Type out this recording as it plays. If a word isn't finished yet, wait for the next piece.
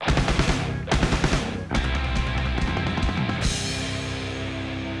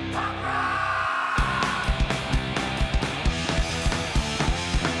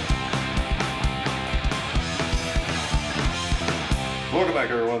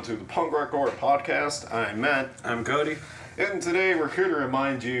everyone to the Punk Rock Gore podcast. I'm Matt. I'm Cody. And today we're here to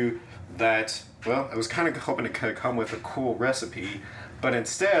remind you that, well, I was kind of hoping to come with a cool recipe, but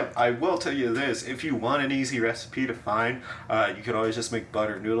instead, I will tell you this. If you want an easy recipe to find, you can always just make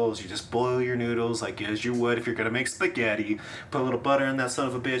butter noodles. You just boil your noodles like as you would if you're going to make spaghetti. Put a little butter in that son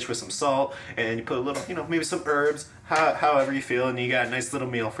of a bitch with some salt, and you put a little, maybe some herbs, however you feel, and you got a nice little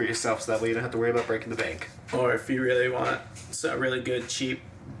meal for yourself, so that way you don't have to worry about breaking the bank. Or if you really want some really good, cheap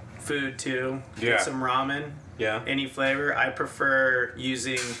food too, get some ramen. Yeah. Any flavor. I prefer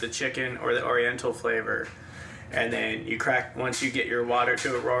using the chicken or the oriental flavor. And then you crack, once you get your water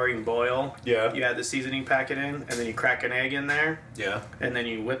to a roaring boil, you add the seasoning packet in, and then you crack an egg in there. Yeah. And then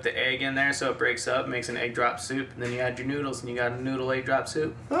you whip the egg in there so it breaks up, makes an egg drop soup, and then you add your noodles and you got a noodle egg drop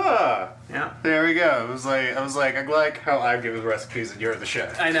soup. Ah. Yeah. There we go. I was like, I like how I give recipes and you're the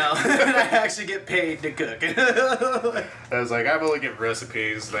chef. I know. I actually get paid to cook. I was like, I've only given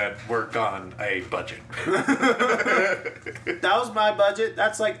recipes that work on a budget. That was my budget.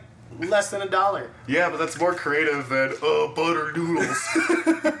 That's like less than $1. Yeah, but that's more creative than butter noodles.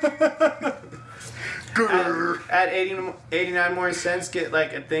 Add 89 more cents, get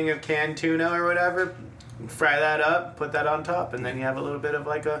like a thing of canned tuna or whatever, fry that up, put that on top, and then you have a little bit of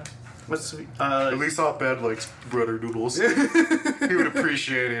like a At least Hotbed likes butter noodles. He would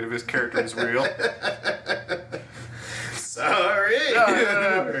appreciate it if his character was real. Sorry.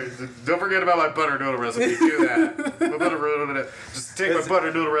 No. Don't forget about my butter noodle recipe. Do that. Just take my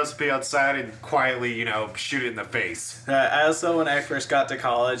butter noodle recipe outside and quietly, shoot it in the face. I also, when I first got to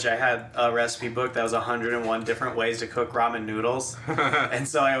college, I had a recipe book that was 101 different ways to cook ramen noodles. And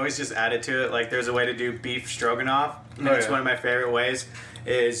so I always just added to it, like there's a way to do beef stroganoff. And it's one of my favorite ways.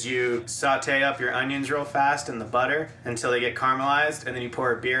 Is you saute up your onions real fast in the butter until they get caramelized, and then you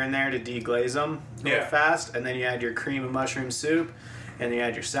pour a beer in there to deglaze them real fast, and then you add your cream of mushroom soup, and you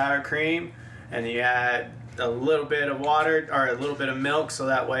add your sour cream, and you add a little bit of water or a little bit of milk, so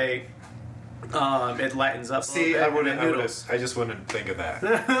that way it lightens up. See, I just wouldn't think of that.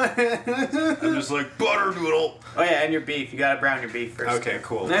 I'm just like butter noodle. Oh yeah, and your beef. You gotta brown your beef first. Okay,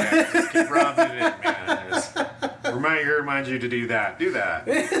 cool. Yeah, just keep rubbing it in, man. Remind you to do that. Do that.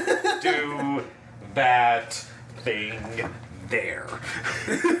 Do that thing there.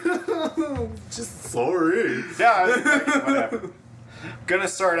 Just sorry. Yeah, whatever. Gonna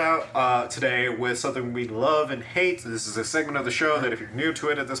start out today with something we love and hate. This is a segment of the show that if you're new to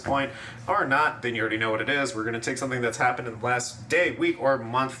it at this point or not, then you already know what it is. We're gonna take something that's happened in the last day, week, or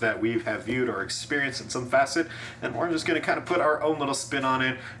month that we have viewed or experienced in some facet, and we're just gonna kind of put our own little spin on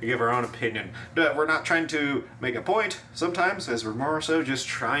it and give our own opinion. But we're not trying to make a point sometimes, as we're more so just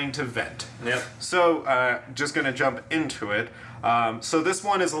trying to vent. Yep. So just gonna jump into it. So this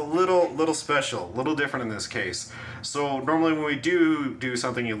one is a little special, a little different in this case. So normally when we do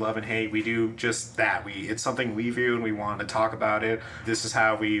something you love and hate, we do just that. It's something we view and we want to talk about it. This is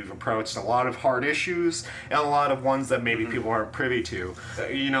how we've approached a lot of hard issues and a lot of ones that maybe people aren't privy to.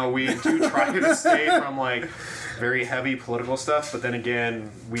 We do try to stay from like very heavy political stuff, but then again,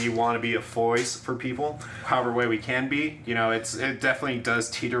 we want to be a voice for people, however way we can be. It definitely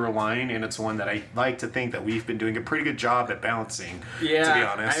does teeter a line, and it's one that I like to think that we've been doing a pretty good job at balancing, yeah, to be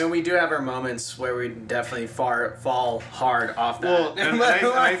honest. I mean, we do have our moments where we definitely fall hard off that. Well, and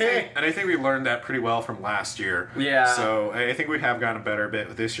I think we learned that pretty well from last year. Yeah. So I think we have gotten better a bit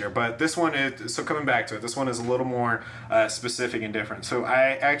with this year. But this one so coming back to it, this one is a little more specific and different. So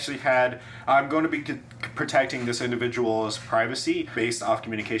I'm going to be protecting this individual's privacy based off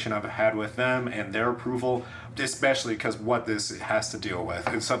communication I've had with them and their approval, especially because what this has to deal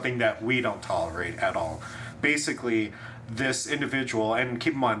with is something that we don't tolerate at all. Basically, this individual, and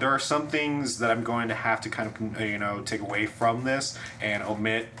keep in mind, there are some things that I'm going to have to kind of, take away from this and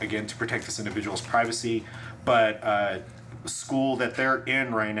omit, again, to protect this individual's privacy. But school that they're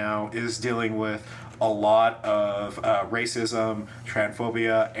in right now is dealing with a lot of racism,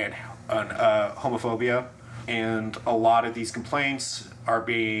 transphobia, and homophobia. And a lot of these complaints are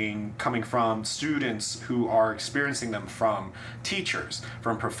coming from students who are experiencing them from teachers,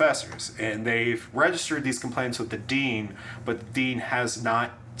 from professors. And they've registered these complaints with the dean, but the dean has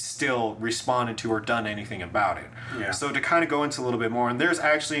not still responded to or done anything about it. Yeah. So to kind of go into a little bit more, and there's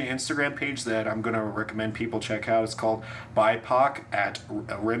actually an Instagram page that I'm going to recommend people check out. It's called BIPOC at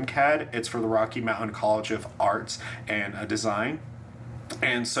RIMCAD. It's for the Rocky Mountain College of Arts and Design.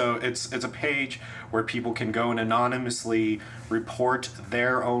 And so it's a page where people can go and anonymously report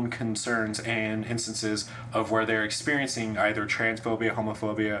their own concerns and instances of where they're experiencing either transphobia,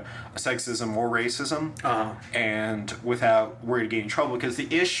 homophobia, sexism, or racism, and without worried of getting in trouble. Because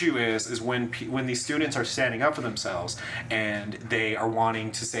the issue is when these students are standing up for themselves and they are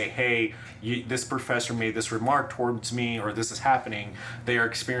wanting to say, hey, this professor made this remark towards me, or this is happening, they are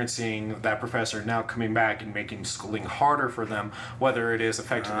experiencing that professor now coming back and making schooling harder for them, whether it is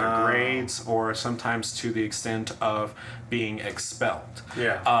affecting their grades or sometimes to the extent of being expelled.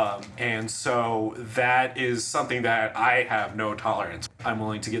 And so that is something that I have no tolerance. I'm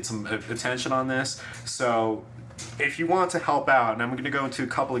willing to get some attention on this. So if you want to help out, and I'm going to go into a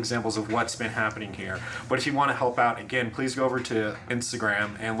couple examples of what's been happening here, but if you want to help out, again, please go over to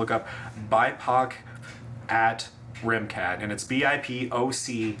Instagram and look up BIPOC at RimCAD, and it's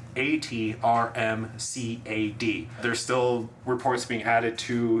BIPOCATRMCAD. There's still reports being added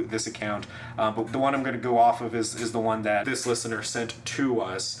to this account, but the one I'm going to go off of is the one that this listener sent to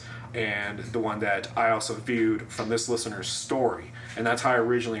us, and the one that I also viewed from this listener's story. And that's how I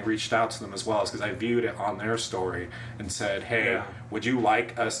originally reached out to them as well, is because I viewed it on their story and said, hey, would you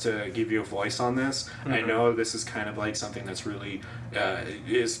like us to give you a voice on this? I know this is kind of like something that's really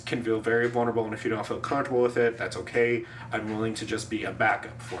can feel very vulnerable, and if you don't feel comfortable with it, that's okay. I'm willing to just be a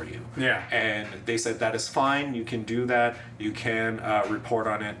backup for you. And they said that is fine, you can do that, you can report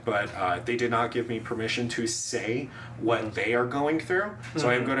on it, but they did not give me permission to say what they are going through. So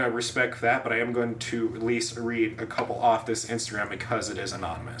I am going to respect that, but I am going to at least read a couple off this Instagram because it is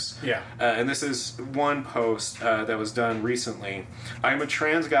anonymous. And this is one post that was done recently. I am a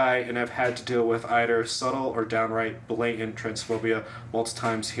trans guy and have had to deal with either subtle or downright blatant transphobia multiple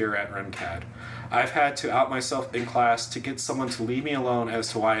times here at RimCAD. I've had to out myself in class to get someone to leave me alone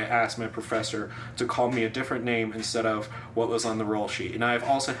as to why I asked my professor to call me a different name instead of what was on the roll sheet. And I've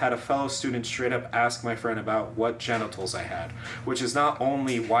also had a fellow student straight up ask my friend about what genitals I had, which is not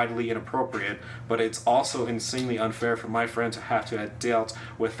only widely inappropriate, but it's also insanely unfair for my friend to have dealt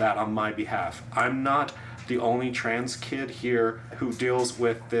with that on my behalf. I'm not the only trans kid here who deals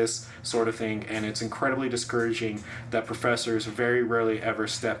with this sort of thing, and it's incredibly discouraging that professors very rarely ever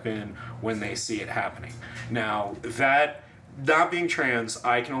step in when they see it happening. Now, that not being trans,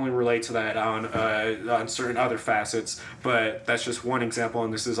 I can only relate to that on certain other facets, but that's just one example,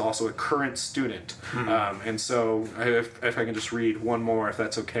 and this is also a current student. And so if I can just read one more, if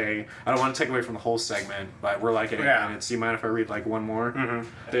that's okay. I don't want to take away from the whole segment, but we're like 8 minutes. Do you mind if I read like one more?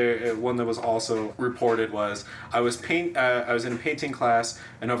 One that was also reported was, I was in a painting class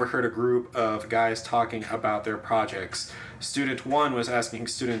and overheard a group of guys talking about their projects. Student 1 was asking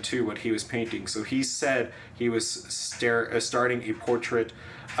Student 2 what he was painting, so he said he was starting a portrait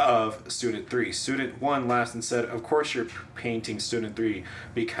of Student 3. Student 1 laughed and said, of course you're painting Student 3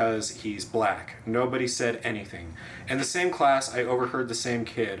 because he's black. Nobody said anything. In the same class, I overheard the same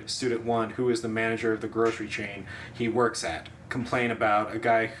kid, Student 1, who is the manager of the grocery chain he works at, complain about a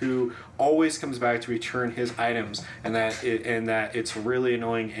guy who always comes back to return his items, and that it's really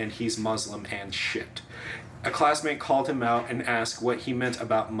annoying and he's Muslim and shit. A classmate called him out and asked what he meant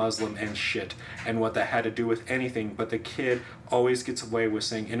about Muslim and shit, and what that had to do with anything, but the kid always gets away with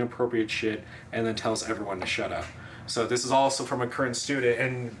saying inappropriate shit and then tells everyone to shut up. So this is also from a current student,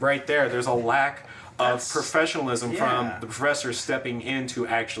 and right there's a lack of professionalism from the professor stepping in to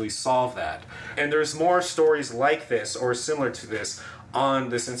actually solve that. And there's more stories like this or similar to this on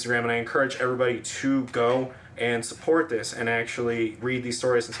this Instagram, and I encourage everybody to go and support this and actually read these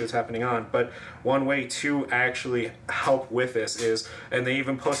stories and see what's happening on. But one way to actually help with this is, and they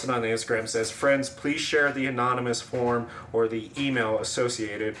even posted on the Instagram, says, friends, please share the anonymous form or the email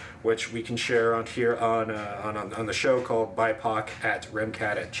associated, which we can share on here on the show called BIPOC at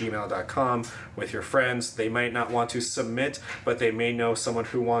rimcad@gmail.com with your friends. They might not want to submit, but they may know someone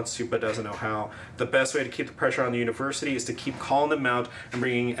who wants to but doesn't know how. The best way to keep the pressure on the university is to keep calling them out and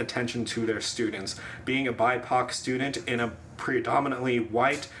bringing attention to their students. Being a BIPOC student in a predominantly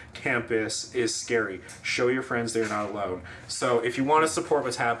white campus is scary. Show your friends they're not alone. So if you want to support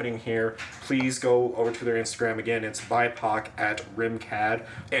what's happening here, please go over to their Instagram. Again, it's BIPOC at RimCAD.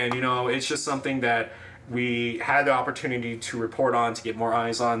 And it's just something that we had the opportunity to report on, to get more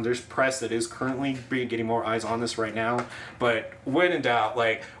eyes on. There's press that is currently getting more eyes on this right now. But when in doubt,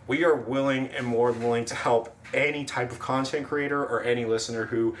 we are willing and more than willing to help any type of content creator or any listener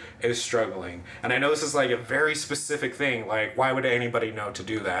who is struggling. And I know this is a very specific thing. Why would anybody know to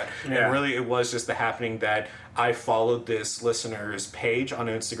do that? Yeah. And really, it was just the happening that I followed this listener's page on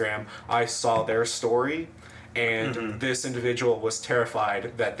Instagram. I saw their story. and this individual was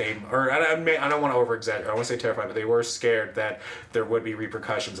terrified that they, or I don't want to over-exaggerate, I don't want to say terrified, but they were scared that there would be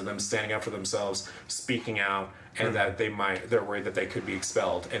repercussions of them standing up for themselves, speaking out, and that they're worried that they could be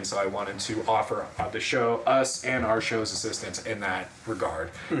expelled. And so I wanted to offer the show, us and our show's assistance in that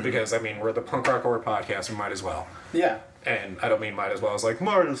regard. Because, I mean, we're the Punk Rock Horror Podcast, we might as well. Yeah. And I don't mean might as well as like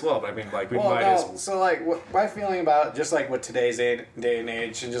might as well, but I mean like we might as well. So like my feeling about just like with today's day and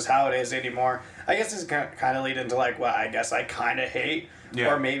age and just how it is anymore, I guess it's kind of lead into like what I guess I kind of hate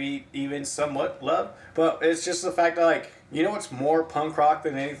or maybe even somewhat love. But it's just the fact that like, you know what's more punk rock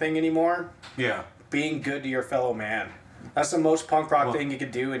than anything anymore? Yeah. Being good to your fellow man. That's the most punk rock thing you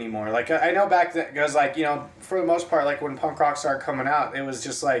could do anymore. Like I know back then, because like, you know, for the most part, like when punk rock started coming out, it was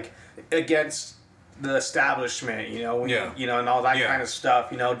just like against the establishment, you know, you know, and all that kind of stuff,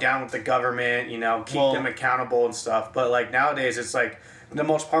 you know, down with the government, you know, keep them accountable and stuff. But like nowadays, it's like the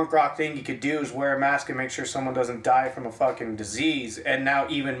most punk rock thing you could do is wear a mask and make sure someone doesn't die from a fucking disease. And now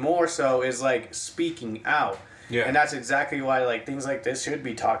even more so is like speaking out. Yeah. And that's exactly why like things like this should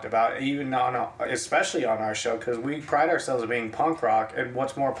be talked about, even especially on our show, because we pride ourselves on being punk rock. And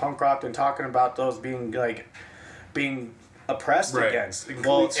what's more punk rock than talking about those being oppressed against,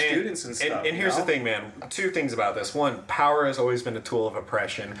 including students and stuff. And here's the thing, man. Two things about this. One, power has always been a tool of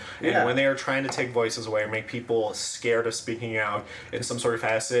oppression. And when they are trying to take voices away or make people scared of speaking out in some sort of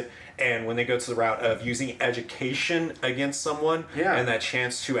facet, and when they go to the route of using education against someone and that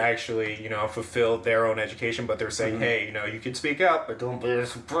chance to actually, you know, fulfill their own education, but they're saying, hey, you know, you can speak out, but don't be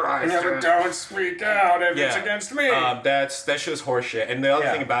surprised. Don't speak out if it's against me. That show's horseshit. And the other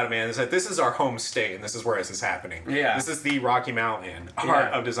thing about it, man, is that this is our home state, and this is where this is happening. Yeah. This is the Rocky Mountain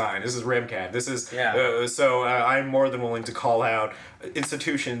heart of design. This is RimCAD. This is so I'm more than willing to call out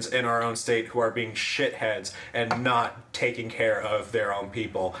institutions in our own state who are being shitheads and not taking care of their own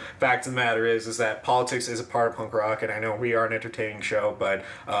people. Fact of the matter is that politics is a part of punk rock, and I know we are an entertaining show, but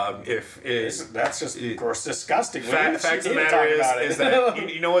that's just gross, disgusting. Fact of the matter is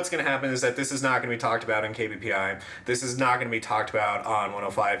that you know what's going to happen is that this is not going to be talked about in KBPI. This is not going to be talked about on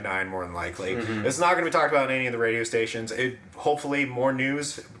 105.9 more than likely. It's not going to be talked about on any of the radio stations. Hopefully more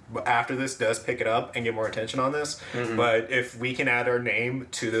news after this does pick it up and get more attention on this. But if we can add our name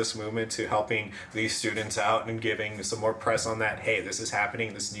to this movement, to helping these students out and giving some more press on that, hey, this is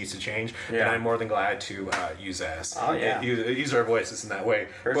happening, this needs to change, then I'm more than glad to use us. Use our voices in that way.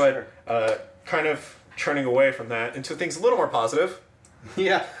 Kind of turning away from that into things a little more positive.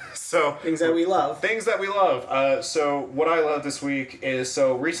 Yeah. So things that we love. So what I love this week is,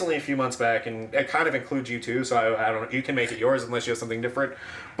 so recently, a few months back, and it kind of includes you too, so I don't know, you can make it yours unless you have something different,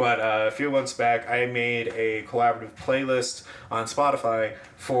 but a few months back I made a collaborative playlist on Spotify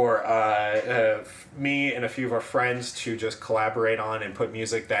for me and a few of our friends to just collaborate on and put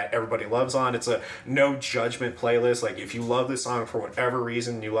music that everybody loves on. It's a no judgment playlist. Like, if you love this song for whatever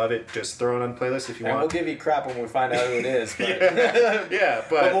reason, you love it, just throw it on playlist if you want. We'll give you crap when we find out who it is. But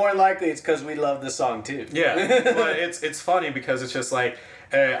but more likely it's because we love the song too. But it's funny because it's just like,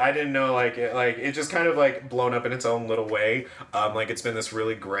 I didn't know, it just kind of like blown up in its own little way. It's been this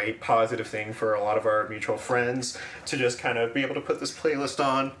really great positive thing for a lot of our mutual friends to just kind of be able to put this playlist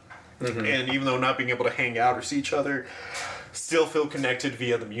on. And even though not being able to hang out or see each other, still feel connected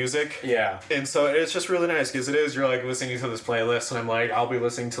via the music. Yeah. And so it's just really nice because you're like listening to this playlist, and I'm like, I'll be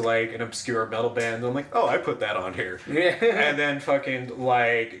listening to like an obscure metal band, and I'm like, oh, I put that on here. Yeah. And then fucking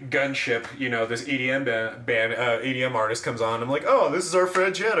like Gunship, you know, this EDM band, EDM artist comes on, I'm like, oh, this is our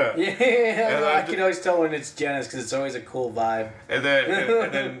friend Jenna. Yeah. I can always tell when it's Jenna's because it's always a cool vibe. And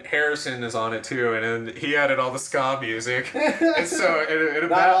then Harrison is on it too, and then he added all the ska music. And so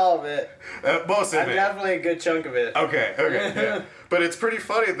not all of it. Most of it. Definitely a good chunk of it. Okay. Yeah. But it's pretty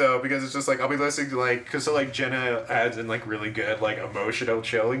funny though, because it's just like I'll be listening to Jenna adds in like really good like emotional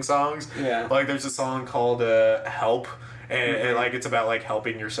chilling songs. Yeah. Like there's a song called Help. And like it's about like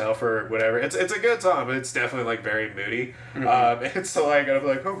helping yourself or whatever. It's a good song, but it's definitely like very moody. And so like I'm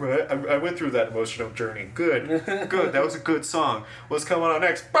like, all right, I went through that emotional journey. Good. That was a good song. What's coming on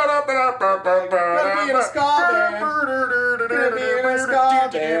next? Gonna be in a ska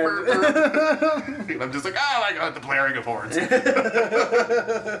band. I'm just like, I got the blaring of horns.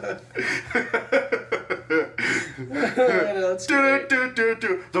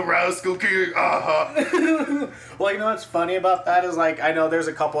 The Rascal King. Well, you know what's funny about that is like I know there's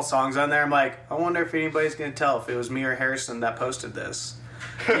a couple songs on there. I'm like, I wonder if anybody's gonna tell if it was me or Harrison that posted this.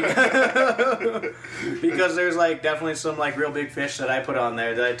 Because there's like definitely some like real big fish that I put on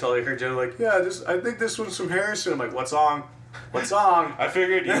there that I totally heard Joe like, I think this one's from Harrison. I'm like, what song? What song? I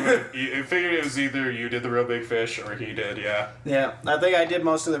figured I figured it was either you did the Real Big Fish or he did. Yeah. Yeah, I think I did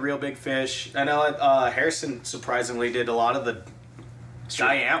most of the Real Big Fish. I know Harrison surprisingly did a lot of the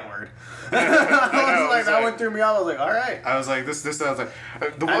giant word. That one threw me off. I was like, all right. I was like, this sounds like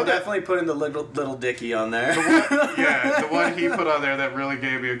the one I'm definitely putting the little Dicky on there. The one he put on there that really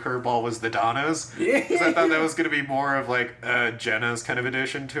gave me a curveball was the Donnas. Because I thought that was going to be more of like Jenna's kind of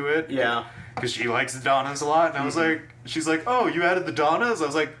addition to it. Yeah. Because she likes the Donnas a lot, and I was like, she's like, oh, you added the Donnas? I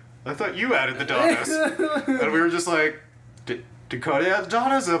was like, I thought you added the Donnas. And we were just like, did Cody add the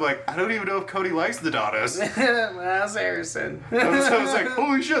Donnas? And I'm like, I don't even know if Cody likes the Donnas. That's Harrison. I was like,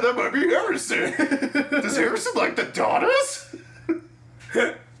 holy shit, that might be Harrison. Does Harrison like the Donnas?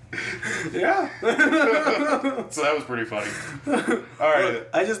 Yeah. So that was pretty funny. All right.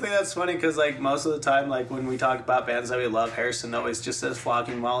 I just think that's funny because, like, most of the time, like, when we talk about bands that we love, Harrison always just says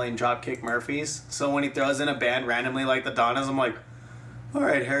Flocking Molly and Dropkick Murphys. So when he throws in a band randomly like the Donnas, I'm like, all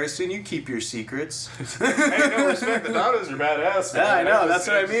right, Harrison, you keep your secrets. Hey, no respect. The Donnas are badass, man. Yeah, I know. That's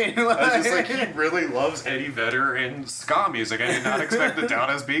what I mean. I was just like, he really loves Eddie Vedder and ska music. I did not expect the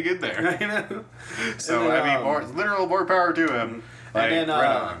Donnas being in there. I know. So, then, I mean, more power to him. Like, and then,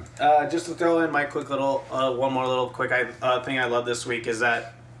 right on. just to throw in my quick little, one more little quick thing I love this week is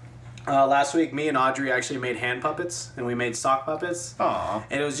that last week me and Audrey actually made hand puppets and we made sock puppets. Aww.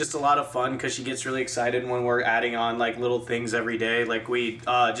 And it was just a lot of fun because she gets really excited when we're adding on like little things every day. Like we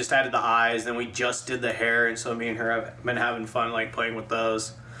just added the eyes, then we just did the hair, and so me and her have been having fun like playing with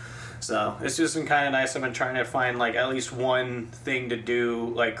those. So it's just been kind of nice. I've been trying to find like at least one thing to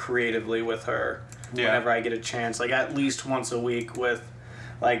do like creatively with her. Yeah. Whenever I get a chance, like at least once a week with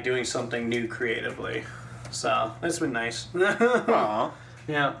like doing something new creatively. So it's been nice. Aww.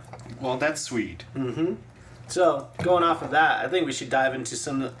 Yeah. Well, that's sweet. Mm-hmm. So going off of that, I think we should dive into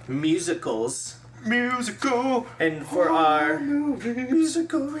some musicals. Musical. And for our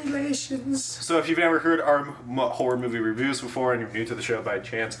musical relations. So if you've never heard our horror movie reviews before and you're new to the show by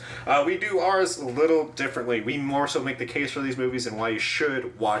chance, we do ours a little differently. We more so make the case for these movies and why you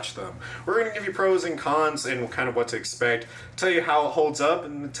should watch them. We're going to give you pros and cons and kind of what to expect, tell you how it holds up,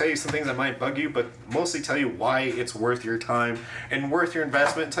 and tell you some things that might bug you, but mostly tell you why it's worth your time and worth your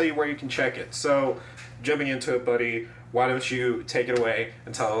investment, and tell you where you can check it. So jumping into it, buddy, why don't you take it away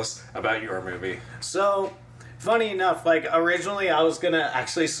and tell us about your movie? So, funny enough, like originally I was gonna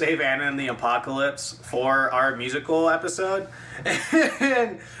actually save Anna and the Apocalypse for our musical episode,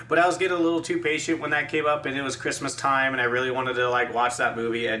 but I was getting a little too patient when that came up, and it was Christmas time, and I really wanted to like watch that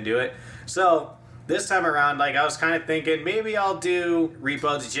movie and do it. So this time around, like I was kind of thinking maybe I'll do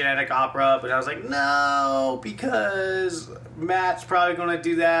Repo the Genetic Opera, but I was like no, because Matt's probably gonna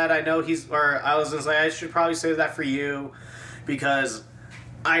do that. I know I was just like I should probably save that for you because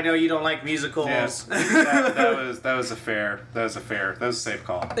I know you don't like musicals. Yes, that was a safe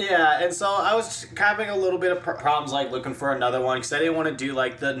call. Yeah, and so I was having a little bit of problems like looking for another one because I didn't want to do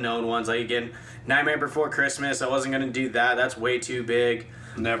like the known ones. Like again, Nightmare Before Christmas. I wasn't gonna do that. That's way too big.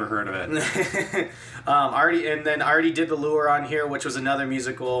 Never heard of it. I already did The Lure on here, which was another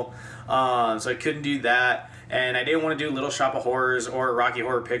musical. So I couldn't do that. And I didn't want to do Little Shop of Horrors or Rocky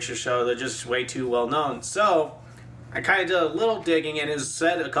Horror Picture Show. They're just way too well known. So I kind of did a little digging, and it's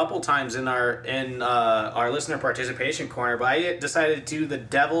said a couple times in our listener participation corner, but I decided to do The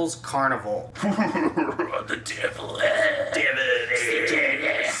Devil's Carnival. The devil.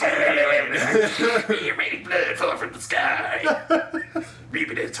 You're making blood fall from the sky.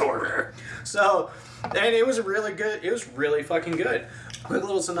 Reaping its horror. So, and it was really good. It was really fucking good. Quick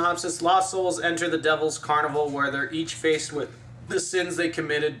little synopsis. Lost souls enter the Devil's Carnival where they're each faced with the sins they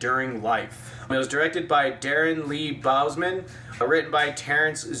committed during life. It was directed by Darren Lee Bousman, written by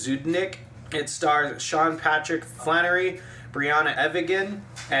Terrence Zudnik. It stars Sean Patrick Flannery, Brianna Evigan,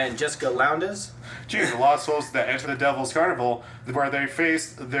 and Jessica Lowndes. Geez, the lost souls that enter the Devil's Carnival, where they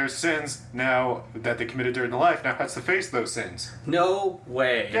face their sins now that they committed during the life, now has to face those sins. No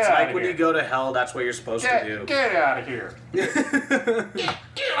way. Get it's out like of when here. you go to hell, that's what you're supposed to do. Get out of here. Get out of here.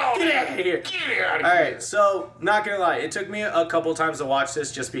 Get out of here. Alright, so, not gonna lie, it took me a couple times to watch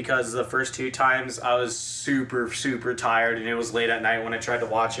this just because the first two times I was super, super tired and it was late at night when I tried to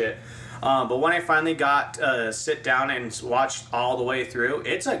watch it. But when I finally got sit down and watched all the way through,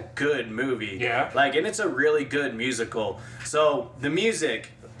 it's a good movie. Yeah. And it's a really good musical. So, the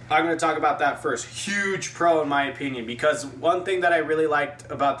music, I'm going to talk about that first. Huge pro in my opinion, because one thing that I really liked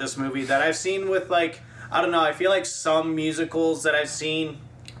about this movie that I've seen with I don't know, I feel like some musicals that I've seen,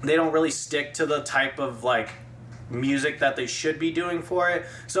 they don't really stick to the type of music that they should be doing for it.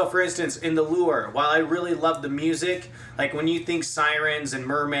 So for instance, in The Lure, while I really love the music, like when you think sirens and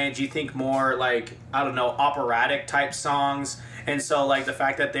mermaids, you think more like, I don't know, operatic type songs. And so like the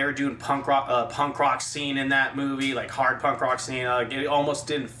fact that they were doing punk rock scene in that movie, like hard punk rock scene, it almost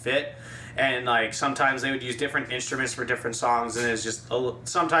didn't fit. And like sometimes they would use different instruments for different songs, and it's just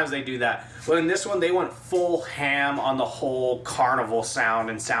sometimes they do that. But in this one, they went full ham on the whole carnival sound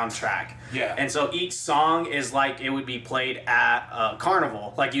and soundtrack. Yeah. And so each song is like it would be played at a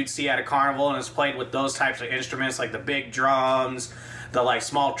carnival, like you'd see at a carnival, and it's played with those types of instruments, like the big drums, the like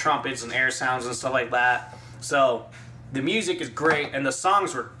small trumpets and air sounds and stuff like that. So the music is great, and the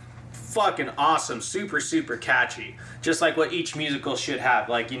songs were fucking awesome, super catchy, just like what each musical should have.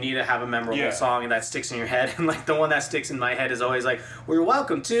 Like you need to have a memorable song that sticks in your head, and like the one that sticks in my head is always like, "We're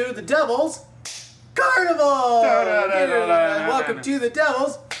welcome to the Devil's Carnival. Welcome to the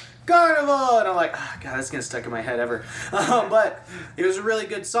Devil's Carnival." And I'm like, oh, God, that's gonna stuck in my head ever. But it was a really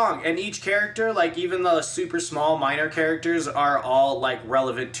good song, and each character, like even the super small minor characters, are all like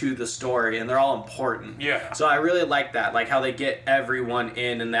relevant to the story, and they're all important. Yeah. So I really like that, like how they get everyone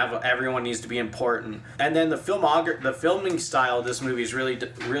in, and everyone needs to be important. And then the filming style of this movie is really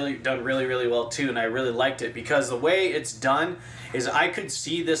done really well too, and I really liked it because the way it's done is I could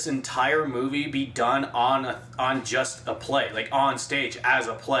see this entire movie be done on just a play, like on stage as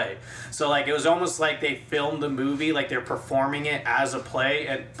a play. So like it was almost like they filmed the movie like they're performing it as a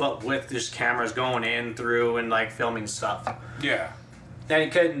play, but with just cameras going in through and like filming stuff. Yeah.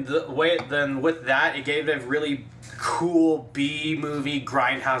 And with that, it gave it a really cool B-movie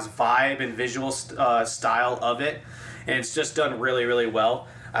grindhouse vibe and visual style of it, and it's just done really well.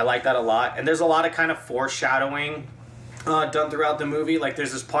 I like that a lot, and there's a lot of kind of foreshadowing done throughout the movie. Like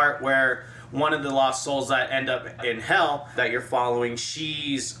there's this part where one of the lost souls that end up in hell that you're following,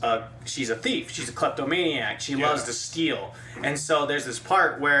 she's a thief, she's a kleptomaniac, she loves to steal. And so there's this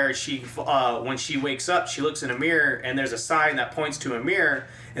part where she when she wakes up, she looks in a mirror, and there's a sign that points to a mirror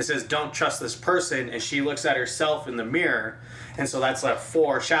and says, "Don't trust this person," and she looks at herself in the mirror. And so that's like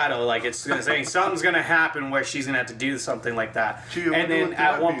foreshadow, like it's gonna say something's gonna happen where she's gonna have to do something like that. And then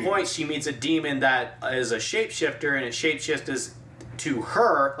at one point she meets a demon that is a shapeshifter, and it shapeshifts to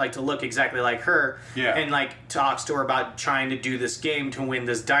her, like to look exactly like her, and like talks to her about trying to do this game to win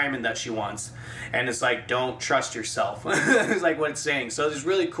this diamond that she wants. And it's like, don't trust yourself. It's like what it's saying. So there's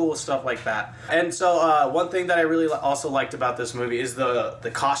really cool stuff like that. And so one thing that I really also liked about this movie is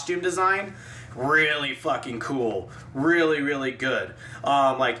the costume design. Really fucking cool, really good.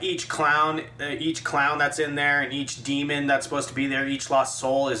 Like each clown that's in there, and each demon that's supposed to be there, each lost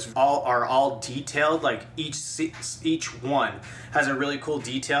soul are all detailed. Like each one has a really cool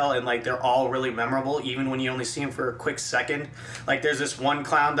detail, and like they're all really memorable, even when you only see them for a quick second. Like there's this one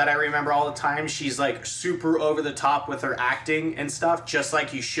clown that I remember all the time. She's like super over the top with her acting and stuff, just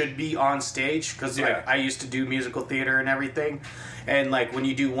like you should be on stage. Because like I used to do musical theater and everything. And like when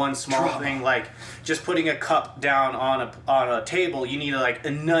you do one small thing, like just putting a cup down on a table, you need to like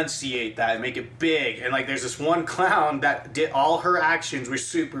enunciate that and make it big. And like there's this one clown that did all her actions were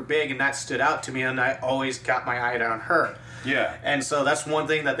super big, and that stood out to me, and I always got my eye on her. Yeah. And so that's one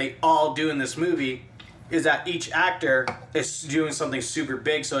thing that they all do in this movie, is that each actor is doing something super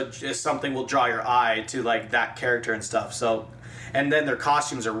big, so it just something will draw your eye to like that character and stuff. So, and then their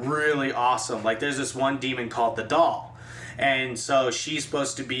costumes are really awesome. Like there's this one demon called the Doll. And so she's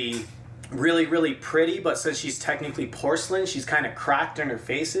supposed to be really pretty, but since she's technically porcelain, she's kind of cracked in her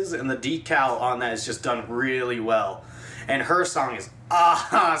faces, and the decal on that is just done really well. And her song is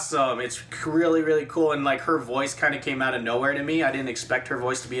awesome. It's really cool, and like her voice kind of came out of nowhere to me. I didn't expect her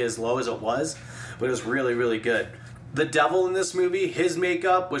voice to be as low as it was, but it was really good. The devil in this movie, his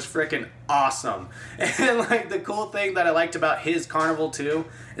makeup was freaking awesome. And like the cool thing that I liked about his carnival too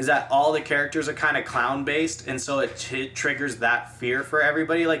is that all the characters are kind of clown based, and so it triggers that fear for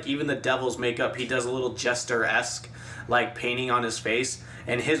everybody. Like even the devil's makeup, he does a little jester-esque like painting on his face,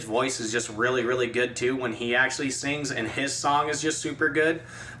 and his voice is just really good too when he actually sings, and his song is just super good.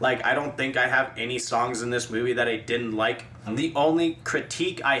 Like I don't think I have any songs in this movie that I didn't like. The only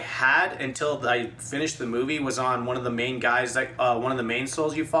critique I had until I finished the movie was on one of the main guys, that one of the main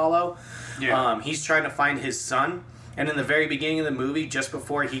souls you follow. He's trying to find his son, and in the very beginning of the movie, just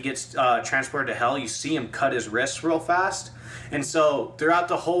before he gets transported to hell, you see him cut his wrists real fast. And so throughout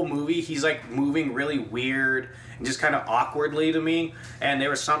the whole movie, he's like moving really weird and just kind of awkwardly to me. And there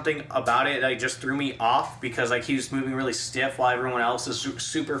was something about it that just threw me off, because like he was moving really stiff while everyone else is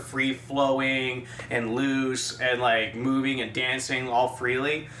super free flowing and loose and like moving and dancing all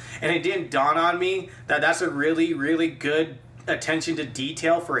freely. And it didn't dawn on me that that's a really good attention to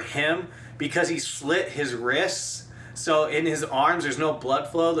detail for him, because he slit his wrists. So in his arms, there's no blood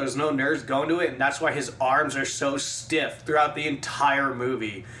flow, there's no nerves going to it, and that's why his arms are so stiff throughout the entire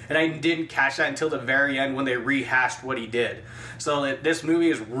movie. And I didn't catch that until the very end when they rehashed what he did. So this movie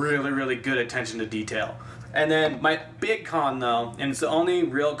is really, really good attention to detail. And then my big con, though, and it's the only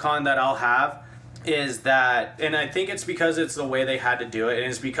real con that I'll have, is that, and I think it's because it's the way they had to do it, and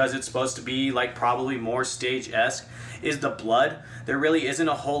it's because it's supposed to be like probably more stage-esque, is the blood. There really isn't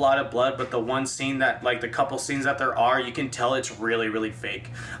a whole lot of blood, but the one scene that, like the couple scenes that there are, you can tell it's really, really fake.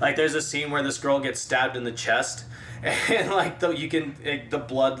 Like there's a scene where this girl gets stabbed in the chest, and like the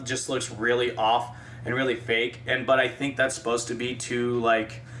blood just looks really off and really fake. But I think that's supposed to be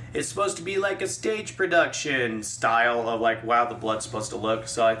it's supposed to be like a stage production style of like, wow, the blood's supposed to look.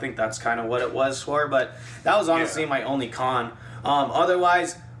 So I think that's kind of what it was for. But that was honestly my only con.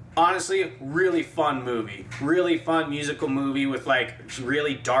 Otherwise, honestly, really fun movie. Really fun musical movie with like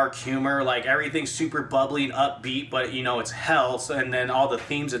really dark humor. Like everything's super bubbly and upbeat, but you know, it's hell. So, and then all the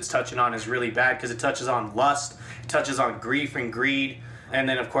themes it's touching on is really bad because it touches on lust, it touches on grief and greed. And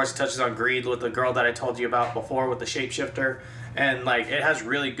then of course it touches on greed with the girl that I told you about before with the shapeshifter. And like it has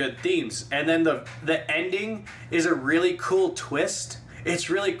really good themes. And then the ending is a really cool twist. It's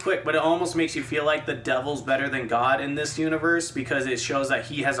really quick, but it almost makes you feel like the devil's better than God in this universe because it shows that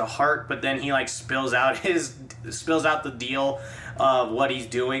he has a heart, but then he like spills out the deal of what he's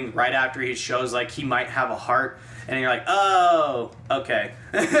doing right after he shows like he might have a heart. And you're like, oh, okay.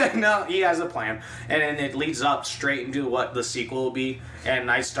 No, he has a plan. And then it leads up straight into what the sequel will be.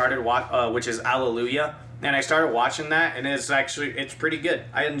 And I started which is Alleluia. And I started watching that, and it's pretty good.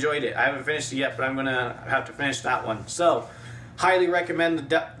 I enjoyed it. I haven't finished it yet, but I'm going to have to finish that one. So, highly recommend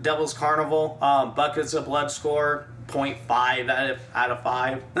the Devil's Carnival. Buckets of Blood score, 0.5 out of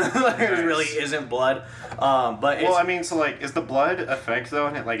 5. It really isn't blood. But it's, well, I mean, so like, is the blood a fake though?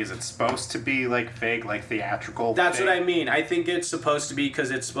 And like, is it supposed to be like fake, like theatrical? That's fake? what I mean. I think it's supposed to be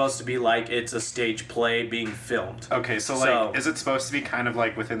because it's supposed to be like it's a stage play being filmed. Okay, so like, is it supposed to be kind of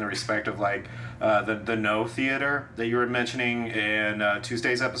like within the respect of like the No Theater that you were mentioning in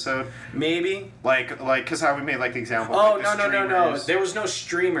Tuesday's episode? Maybe. Like, because how we made like the example. Oh, like, no. There was no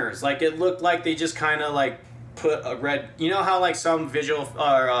streamers. Like, it looked like they just kind of like put a red. You know how like some visual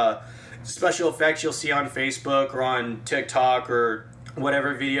or special effects you'll see on Facebook or on TikTok or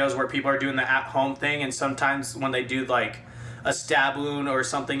whatever videos where people are doing the at-home thing, and sometimes when they do like a stab wound or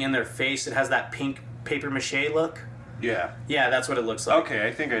something in their face, it has that pink paper mache look. Yeah. Yeah, that's what it looks like. Okay,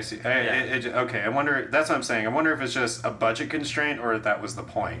 I think I see. Okay, I wonder. That's what I'm saying. I wonder if it's just a budget constraint or if that was the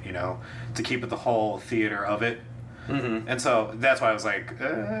point. You know, to keep it the whole theater of it. Mm-hmm. And so that's why I was like,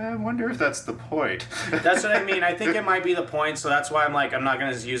 I wonder if that's the point. That's what I mean. I think it might be the point, so that's why I'm like, I'm not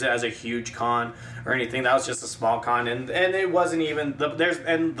going to use it as a huge con or anything. That was just a small con, and it wasn't even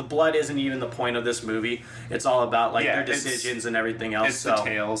the blood isn't even the point of this movie. It's all about like their decisions and everything else. It's the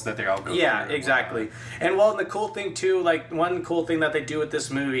tales that they all go yeah, through. exactly. And well, the cool thing too, like one cool thing that they do with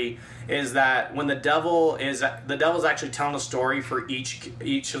this movie is that when the devil's actually telling a story for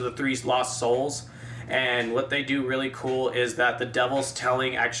each of the three lost souls. And what they do really cool is that the devil's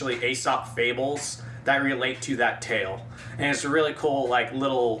telling actually Aesop fables that relate to that tale. And it's a really cool like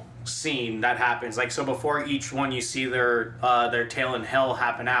little scene that happens. Like, so before each one you see their tale in hell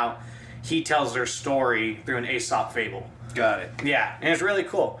happen out, he tells their story through an Aesop fable. Got it. Yeah, and it's really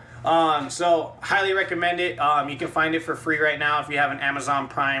cool. So highly recommend it. You can find it for free right now if you have an Amazon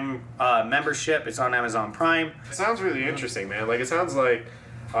Prime membership. It's on Amazon Prime. It sounds really interesting, man. Like, it sounds like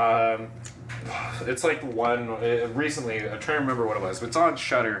it's like one recently. I'm trying to remember what it was, but it's on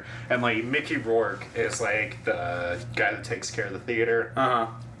Shudder, and like Mickey Rourke is like the guy that takes care of the theater.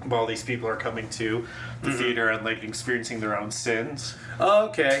 While these people are coming to the theater and like experiencing their own sins. Oh,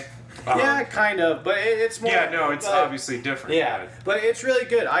 okay. Yeah, kind of, but it's more. Yeah, no, it's obviously different. Yeah, but it's really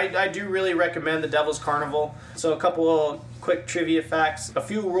good. I do really recommend the Devil's Carnival. So a couple of quick trivia facts. A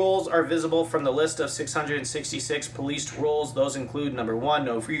few rules are visible from the list of 666 policed rules. Those include number 1,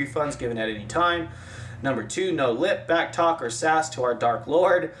 no free refunds given at any time. Number 2, no lip, back talk, or sass to our Dark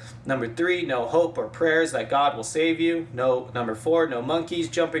Lord. Number 3, no hope or prayers that God will save you. Number 4, no monkeys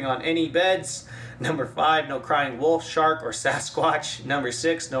jumping on any beds. Number 5, no crying wolf, shark, or Sasquatch. Number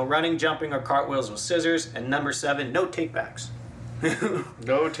 6, no running, jumping, or cartwheels with scissors. And number 7, no takebacks.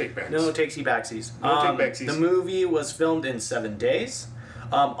 No takebacks. No takesy-backsies. No takebacksies. The movie was filmed in 7 days.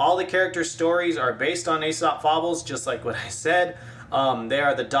 All the characters' stories are based on Aesop fables, just like what I said. They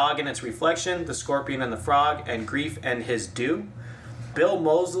are the dog and its reflection, the scorpion and the frog, and grief and his due. Bill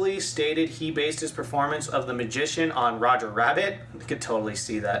Moseley stated he based his performance of the magician on Roger Rabbit. I could totally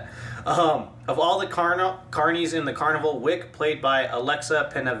see that. Of all the carnies in the carnival, Wick, played by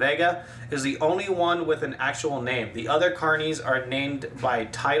Alexa Penavega, is the only one with an actual name. The other carnies are named by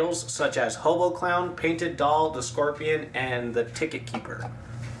titles such as Hobo Clown, Painted Doll, the Scorpion, and the Ticket Keeper.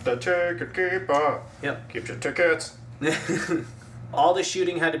 The ticket keeper. Yep. Keep your tickets. All the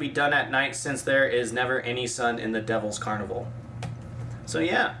shooting had to be done at night since there is never any sun in the Devil's Carnival. So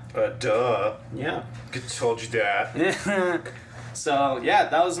yeah. Duh. Yeah. Told you that. So yeah,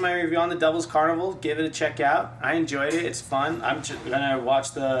 that was my review on the Devil's Carnival. Give it a check out. I enjoyed it. It's fun. I'm gonna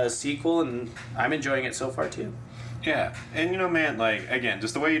watch the sequel, and I'm enjoying it so far too. Yeah, and you know, man, like, again,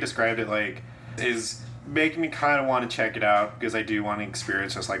 just the way you described it, like, is making me kind of want to check it out, because I do want to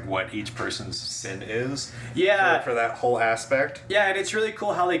experience just like what each person's sin is. Yeah. For that whole aspect. Yeah, and it's really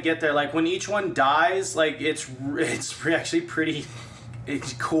cool how they get there. Like when each one dies, like it's actually pretty.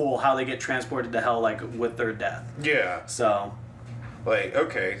 It's cool how they get transported to hell, like with their death. Yeah. So. Like,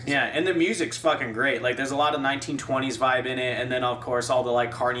 okay. Yeah, and the music's fucking great. Like, there's a lot of 1920s vibe in it, and then, of course, all the,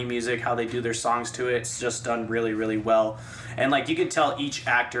 like, carny music, how they do their songs to it, it's just done really, really well. And, like, you can tell each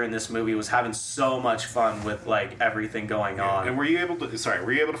actor in this movie was having so much fun with, like, everything going on. And were you able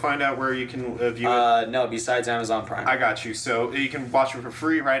to find out where you can view it? No, besides Amazon Prime. I got you. So, you can watch it for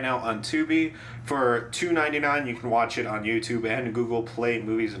free right now on Tubi. For $2.99, you can watch it on YouTube and Google Play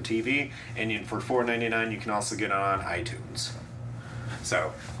Movies and TV. And for $4.99, you can also get it on iTunes.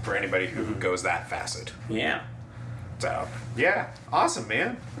 So, for anybody who goes that facet. Yeah. So, yeah. Awesome,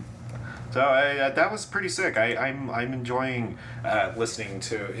 man. So, that was pretty sick. I'm enjoying listening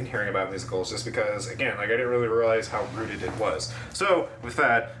to and hearing about musicals just because, again, like, I didn't really realize how rooted it was. So, with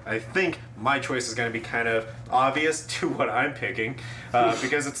that, I think my choice is going to be kind of obvious to what I'm picking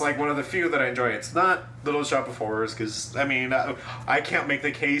because it's like one of the few that I enjoy. It's not Little Shop of Horrors because, I mean, I can't make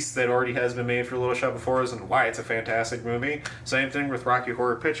the case that already has been made for Little Shop of Horrors and why it's a fantastic movie. Same thing with Rocky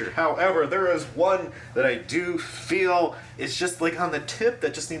Horror Picture. However, there is one that I do feel is just like on the tip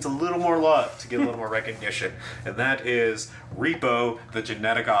that just needs a little more love to get a little more recognition, and that is Repo, the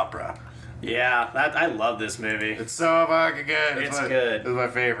Genetic Opera. Yeah, I love this movie. It's so fucking good. It's good. It's my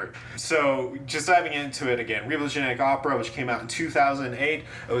favorite. So, just diving into it again, Repo the Genetic Opera, which came out in 2008.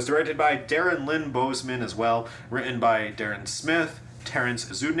 It was directed by Darren Lynn Bousman as well, written by Darren Smith, Terrence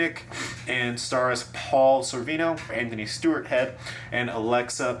Zudnik, and stars Paul Sorvino, Anthony Stewart Head, and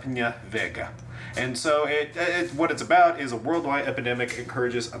Alexa Pena Vega. And so what it's about is a worldwide epidemic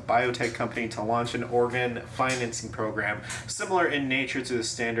encourages a biotech company to launch an organ financing program similar in nature to the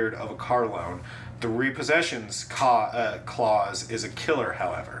standard of a car loan. The repossessions clause is a killer,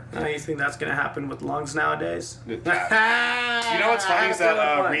 however. You think that's going to happen with lungs nowadays? You know what's funny is that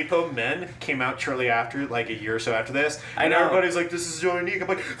Repo Men came out shortly after, like a year or so after this. And everybody's like, this is so unique. I'm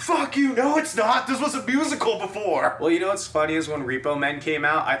like, fuck you, no it's not. This was a musical before. Well, you know what's funny is when Repo Men came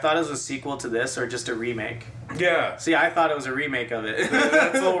out, I thought it was a sequel to this or just a remake. Yeah. See, I thought it was a remake of it.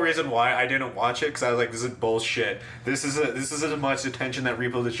 That's the whole reason why I didn't watch it, because I was like, this is bullshit. This isn't as much attention that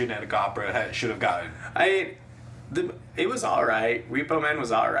Repo the Genetic Opera should have gotten. It was alright. Repo Man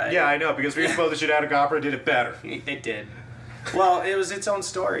was alright. Yeah, I know, because Repo the Genetic Opera did it better. It did. Well, it was its own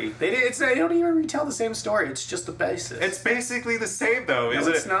story. They don't even retell the same story. It's just the basis. It's basically the same, though,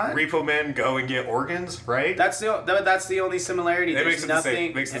 isn't it? It's not. Repo Men go and get organs, right? That's the only similarity. It makes it the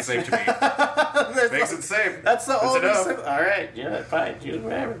same. Makes it the same to me. Makes it the same. That's the only. All right. Yeah. Fine.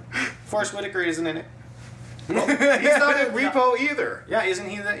 Whatever. Forrest Whitaker isn't in it. Well, he's not in Repo either. Yeah, isn't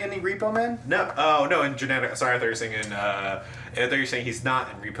he in the Repo Man? No. Oh no, in Genetic. Sorry, I thought you were saying in. I thought you were saying he's not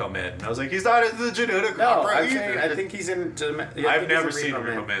in Repo Man. And I was like, he's not in the Genetic Opera either. I think he's in. I've never seen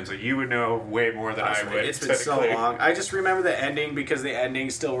Repo Man, so you would know way more than I would. It's been so long. I just remember the ending because the ending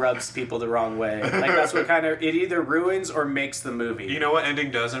still rubs people the wrong way. Like that's what it either ruins or makes the movie. You know what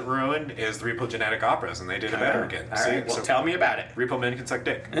ending doesn't ruin is the Repo Genetic Operas, and they did it better again. All right, well, tell me about it. Repo Men can suck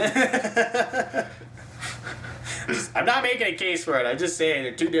dick. I'm not making a case for it. I'm just saying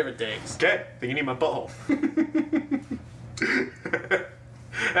they're two different things. Okay, then you need my butthole.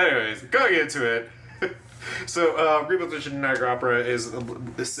 Anyways, going into it. So, Repo the Genetic Opera is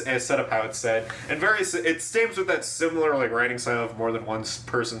set up how it's said, and it stems with that similar like writing style of more than one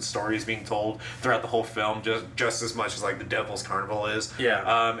person's stories being told throughout the whole film, just as much as like the Devil's Carnival is.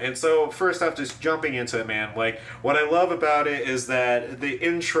 Yeah. And so, first off, just jumping into it, man, like what I love about it is that the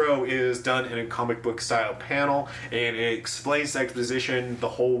intro is done in a comic book style panel, and it explains the exposition, the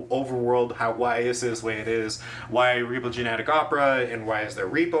whole overworld, why is this the way it is, why Repo Genetic Opera, and why is there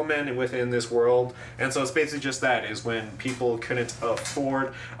Repo Men within this world, and so it's it's basically just that, is when people couldn't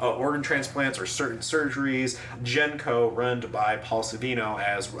afford organ transplants or certain surgeries, Genco, run by Paul Savino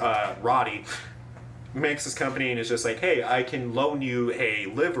as Roddy, makes this company and is just like, hey, I can loan you a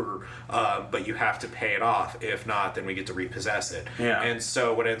liver, but you have to pay it off. If not, then we get to repossess it. Yeah. And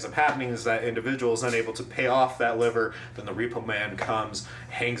so what ends up happening is that individual is unable to pay off that liver. Then the repo man comes,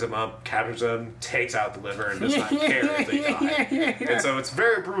 hangs him up, captures him, takes out the liver, and does not care if they die. And so it's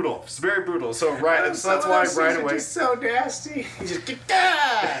very brutal. It's very brutal. So so that's why right away. Just so nasty. You just get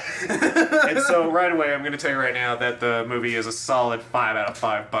And so right away, I'm going to tell you right now that the movie is a solid 5 out of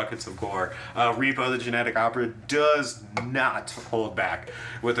 5 buckets of gore. Repo the Genetic Opera does not hold back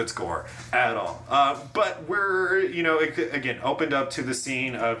with its gore at all. But we're, again, opened up to the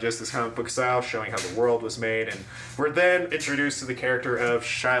scene of just this comic book style, showing how the world was made. And we're then introduced to the character of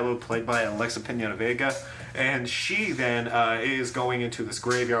Shiloh, played by Alexa Pineda Vega. And she then is going into this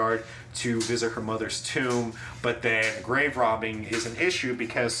graveyard to visit her mother's tomb, but then grave robbing is an issue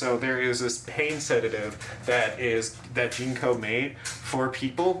because there is this pain sedative that Genco made for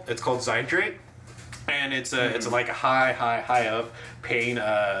people. It's called Zydrate. And it's like a high of pain,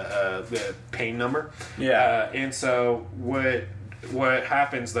 the pain number. Yeah. And so what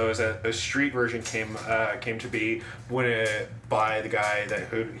happens though is that the street version came to be by the guy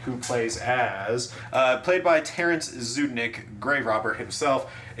who plays as played by Terrence Zudnik, grave robber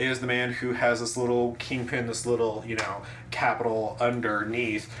himself, is the man who has this little kingpin, this little capital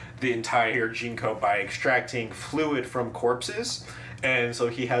underneath the entire Genco by extracting fluid from corpses. And so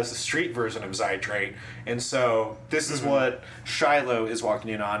he has the street version of Zydrate. And so this is what Shiloh is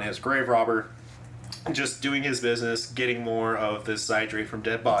walking in on as grave robber, just doing his business, getting more of this Zydrate from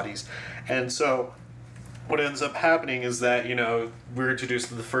dead bodies. And so what ends up happening is that, we're introduced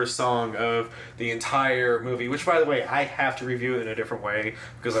to the first song of the entire movie, which, by the way, I have to review it in a different way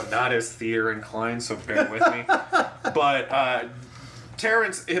because I'm not as theater inclined, so bear with me. But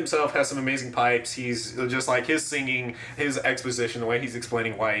Terrence himself has some amazing pipes. He's just like his singing, his exposition, the way he's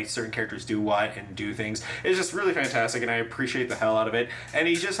explaining why certain characters do what and do things is just really fantastic, and I appreciate the hell out of it. And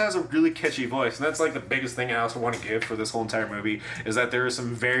he just has a really catchy voice, and that's like the biggest thing I also want to give for this whole entire movie is that there are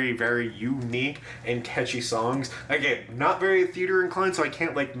some very, very unique and catchy songs. Again, not very theater inclined, so I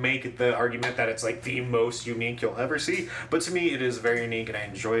can't make the argument that it's like the most unique you'll ever see, but to me it is very unique, and I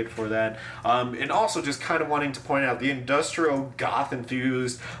enjoy it for that. And also just kind of wanting to point out the industrial goth infused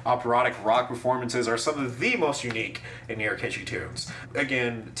operatic rock performances are some of the most unique in Near Catchy Tunes.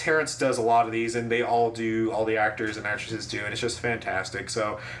 Again, Terrence does a lot of these, and all the actors and actresses do, and it's just fantastic.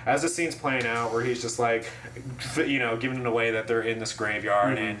 So as the scene's playing out where he's just giving it away that they're in this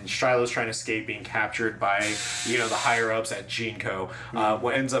graveyard, and Shiloh's trying to escape being captured by the higher ups at Genco,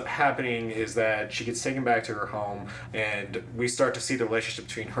 what ends up happening is that she gets taken back to her home, and we start to see the relationship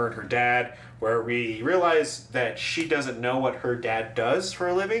between her and her dad, where we realize that she doesn't know what her dad does for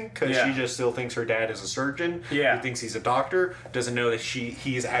a living because she just still thinks her dad is a surgeon. Yeah. He thinks he's a doctor, doesn't know that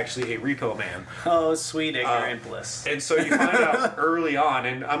he's actually a repo man. Oh, sweet ignorant bliss. And so you find out early on,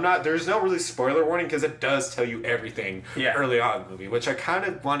 and there's no really spoiler warning because it does tell you everything early on in the movie, which I kind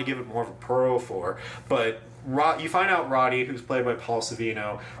of want to give it more of a pro for, but you find out Roddy, who's played by Paul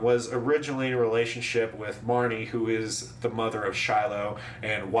Savino, was originally in a relationship with Marnie, who is the mother of Shiloh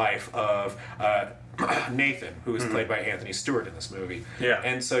and wife of Nathan, who is played by Anthony Stewart in this movie. Yeah.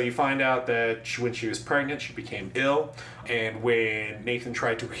 And so you find out that when she was pregnant, she became ill, and when Nathan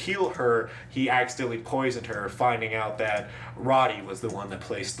tried to heal her, he accidentally poisoned her, finding out that Roddy was the one that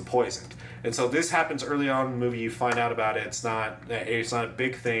placed the poison. And so this happens early on in the movie. You find out about it. It's not a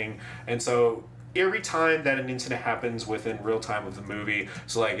big thing, and so every time that an incident happens within real time of the movie,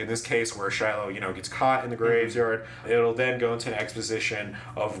 so like in this case where Shiloh, gets caught in the graveyard, it'll then go into an exposition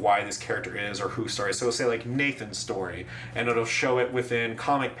of why this character is or whose story. So it'll say like Nathan's story, and it'll show it within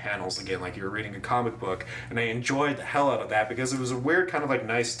comic panels again, like you're reading a comic book. And I enjoyed the hell out of that because it was a weird kind of like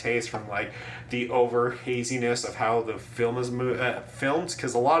nice taste from like the over haziness of how the film is filmed,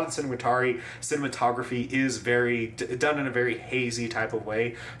 because a lot of the cinematography is done in a very hazy type of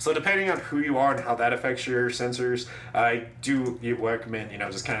way. So depending on who you are and how that affects your sensors, I do recommend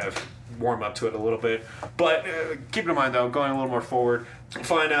just kind of warm up to it a little bit. But keep in mind though, going a little more forward,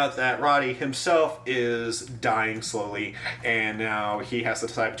 find out that Roddy himself is dying slowly, and now he has to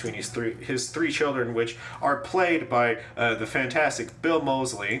decide between his three children, which are played by the fantastic Bill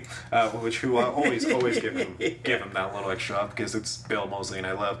Moseley, who I always give him that little extra up because it's Bill Moseley and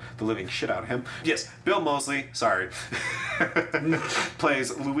I love the living shit out of him. Yes, Bill Moseley, sorry,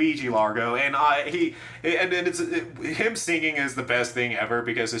 plays Luigi Largo, and him singing is the best thing ever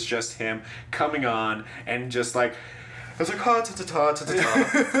because it's just him coming on and just like, It's like ha ta ta ta ta ta ta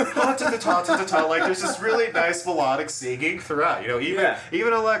ha ta ta ta ta ta. Like there's this really nice melodic singing throughout. You know,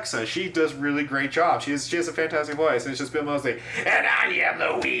 even Alexa, she does really great job. She has a fantastic voice, and it's just Bill Moseley. And I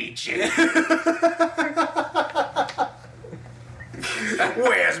am Luigi.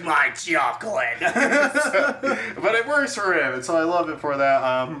 Where's my chocolate? But it works for him, and so I love it for that.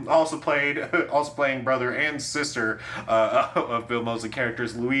 Also playing brother and sister of Bill Moseley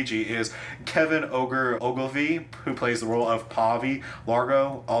characters, Luigi, is Kevin Ogilvy, who plays the role of Pavi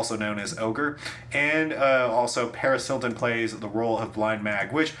Largo, also known as Ogre, and also Paris Hilton plays the role of Blind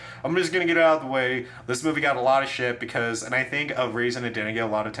Mag. Which I'm just gonna get it out of the way. This movie got a lot of shit because, and I think a reason it didn't get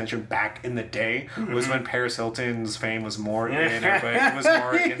a lot of attention back in the day was when Paris Hilton's fame was more in but it was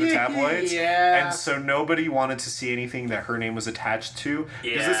more in the tabloids. Yeah. And so nobody wanted to see anything that her name was attached to.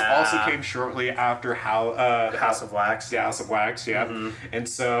 Because this also came shortly after House of Wax. Yeah, House of Wax, yeah. And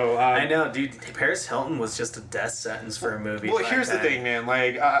so... I know, dude. Paris Hilton was just a death sentence for a movie. Well, here's the thing, man.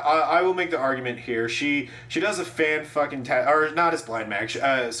 Like, I will make the argument here. She does a fan fucking... or not as Blind Mag.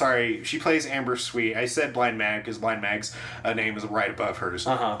 Sorry, she plays Amber Sweet. I said Blind Mag because Blind Mag's name is right above hers.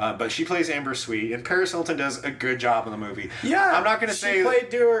 But she plays Amber Sweet. And Paris Hilton does a good job in the movie. Yeah. I'm not going to say...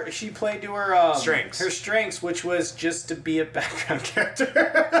 She played to her strengths. Her strengths, which was just to be a background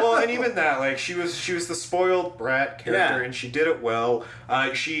character. Well, and even that, like, she was the spoiled brat character, and she did it well.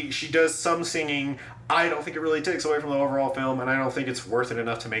 She does some singing. I don't think it really takes away from the overall film, and I don't think it's worth it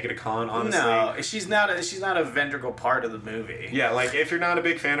enough to make it a con, honestly. No, she's not a integral part of the movie. Yeah, like, if you're not a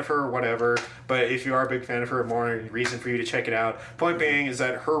big fan of her, whatever, but if you are a big fan of her, more reason for you to check it out. Point being is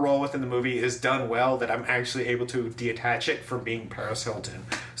that her role within the movie is done well, that I'm actually able to detach it from being Paris Hilton.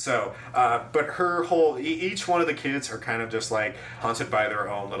 So, but her whole, each one of the kids are kind of just, like, haunted by their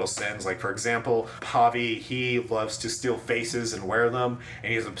own little sins. Like, for example, Pavi, he loves to steal faces and wear them,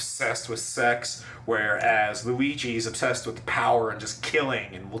 and he's obsessed with sex, whereas Luigi's obsessed with power and just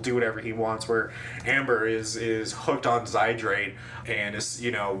killing and will do whatever he wants, where Amber is hooked on Zydrate and is,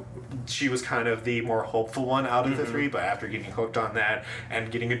 you know, she was kind of the more hopeful one out of the three, but after getting hooked on that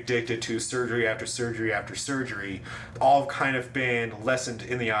and getting addicted to surgery after surgery after surgery, all kind of been lessened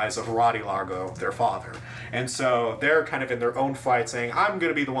in the eyes of Roddy Largo, their father. And so they're kind of in their own fight saying, I'm going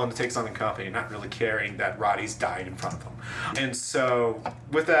to be the one that takes on the company, not really caring that Roddy's died in front of them. And so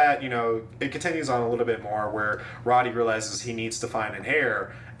with that, you know, it continues on a little bit more where Roddy realizes he needs to find an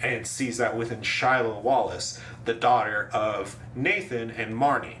heir and sees that within Shiloh Wallace, the daughter of Nathan and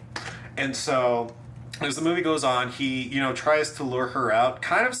Marnie. And so as the movie goes on, he, you know, tries to lure her out,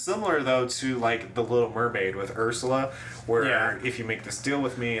 kind of similar though to like The Little Mermaid with Ursula, where if you make this deal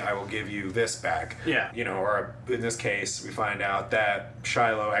with me, I will give you this back. Yeah. You know, or in this case, we find out that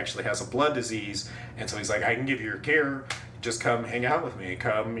Shiloh actually has a blood disease, and so he's like, I can give you your care. Just come hang out with me.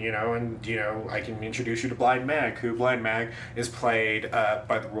 Come, you know, and, you know, I can introduce you to Blind Mag, who Blind Mag is played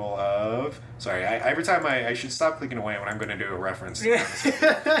by the role of... Sorry, every time I should stop clicking away when I'm going to do a reference. You're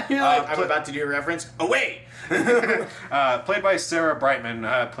like, I'm about to do a reference. Away! Played by Sarah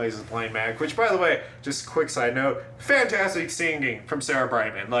Brightman, plays as Blind Mag, which, by the way, just a quick side note, fantastic singing from Sarah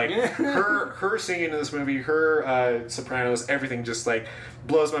Brightman. Like, her singing in this movie, her sopranos, everything just, like,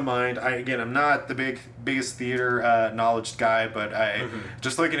 blows my mind. I'm not the biggest theater knowledge guy, but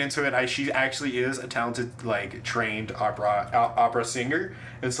just looking into it, she actually is a talented, like, trained opera singer,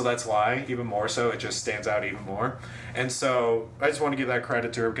 and so that's why, even more so, it just stands out even more. And so I just want to give that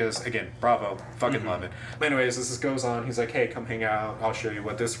credit to her because, again, bravo, fucking love it. Anyways, as this goes on, he's like, hey, come hang out, I'll show you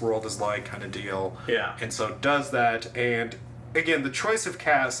what this world is like, kind of deal. Yeah. And so does that, and again, the choice of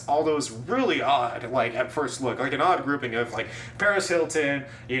cast, although it's really odd, like, at first look, like an odd grouping of, like, Paris Hilton,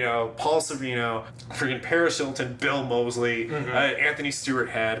 you know, Paul Sorvino, freaking Paris Hilton, Bill Moseley, Anthony Stewart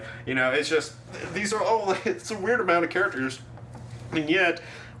Head, you know, it's just, these are all, it's a weird amount of characters, and yet,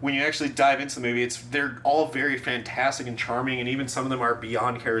 when you actually dive into the movie, they're all very fantastic and charming, and even some of them are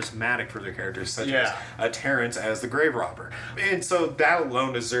beyond charismatic for their characters, such as Terrence as the grave robber. And so that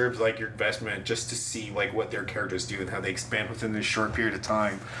alone deserves, like, your investment just to see, like, what their characters do and how they expand within this short period of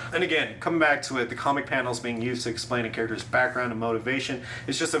time. And again, coming back to it, the comic panels being used to explain a character's background and motivation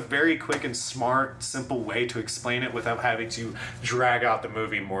is just a very quick and smart, simple way to explain it without having to drag out the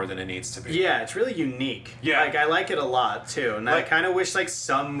movie more than it needs to be. Yeah, it's really unique. Yeah. Like, I like it a lot, too. And like, I kind of wish, like,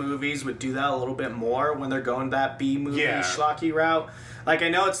 some movies would do that a little bit more when they're going that B-movie schlocky route. Like, I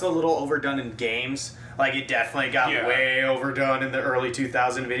know it's a little overdone in games. Like, it definitely got way overdone in the early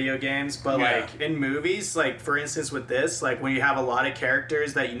 2000 video games. But, like, in movies, like, for instance with this, like, when you have a lot of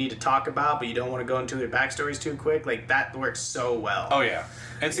characters that you need to talk about, but you don't want to go into their backstories too quick, like, that works so well. Oh, yeah.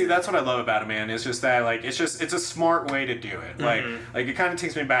 And see, that's what I love about it, man. It's just that, like, it's a smart way to do it. Like, it kind of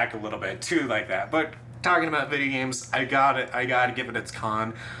takes me back a little bit, too, like that. But talking about video games, I gotta give it its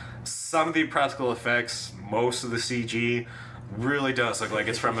con. Some of the practical effects, most of the CG, really does look like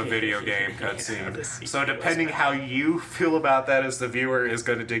it's from a video game cutscene. Yeah, so depending how you feel about that as the viewer is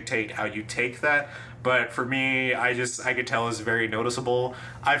going to dictate how you take that. But for me, I could tell it's very noticeable.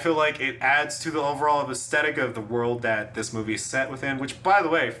 I feel like it adds to the overall aesthetic of the world that this movie is set within, which, by the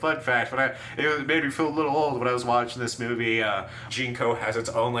way, fun fact, it made me feel a little old when I was watching this movie. Jinko has its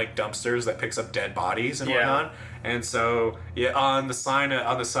own, like, dumpsters that picks up dead bodies and whatnot. And so, yeah, on the side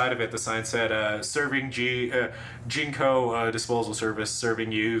of it, the sign said, serving Jinko disposal service,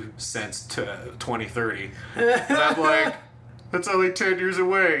 serving you since 2030. And I'm like, that's only 10 years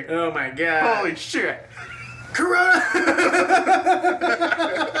away. Oh my god. Holy shit. Corona!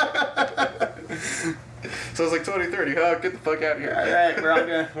 So it's like 2030, huh? Get the fuck out of here. Alright,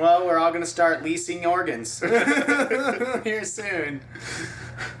 we're all gonna start leasing organs. Here soon.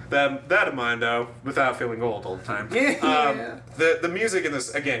 That in mind, though, without feeling old all the time. The music in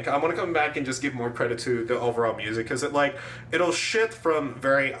this, again, I want to come back and just give more credit to the overall music, because it'll shift from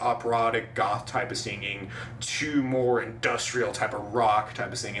very operatic goth type of singing to more industrial type of rock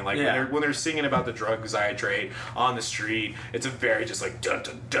type of singing. Like when they're singing about the drug Zydrate on the street, it's a very just like dun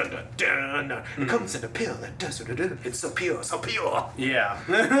dun dun dun dun. dun. It comes in a pill that does it. It's so pure, so pure. Yeah.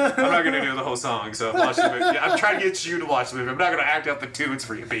 I'm not gonna do the whole song, so watch the movie. I'm trying to get you to watch the movie. I'm not gonna act out the tunes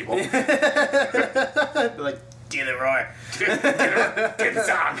for you people. Like, get it right. Get the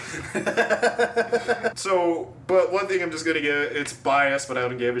song. So, but one thing I'm just gonna give, it's biased, but I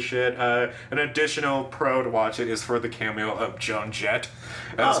don't give a shit. An additional pro to watch it is for the cameo of Joan Jett.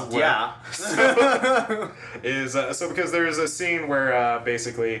 Yeah. So because there's a scene where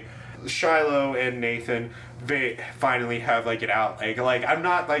basically Shiloh and Nathan, they finally have like it out. Like I'm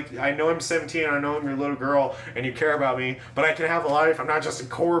not like, I know I'm 17, I know I'm your little girl, and you care about me, but I can have a life. I'm not just a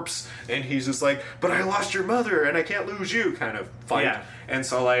corpse. And he's just like, but I lost your mother, and I can't lose you, kind of fight. Yeah. And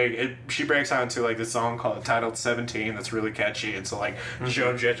so like she breaks out into like this song titled 17 that's really catchy. And so like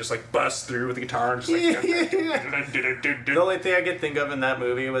Joan Jett just like busts through with the guitar and just like The only thing I could think of in that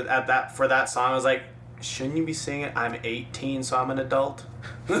movie was for that song was like, shouldn't you be singing I'm 18 so I'm an adult?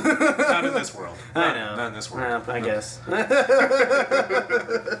 Not in this world. I know. Not in this world. I guess.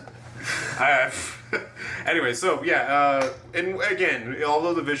 Anyway, so yeah, and again,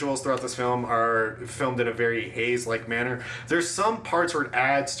 although the visuals throughout this film are filmed in a very haze-like manner, there's some parts where it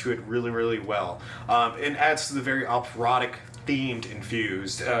adds to it really, really well. It adds to the very operatic, themed,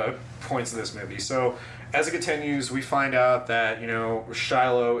 infused points of this movie. So as it continues, we find out that,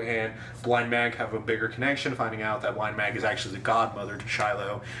 Shiloh and Blind Mag have a bigger connection, finding out that Blind Mag is actually the godmother to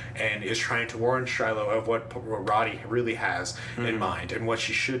Shiloh and is trying to warn Shiloh of what Roddy really has in mind and what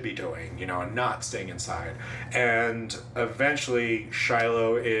she should be doing, and not staying inside. And eventually,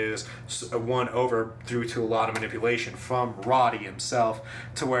 Shiloh is won over through to a lot of manipulation from Roddy himself,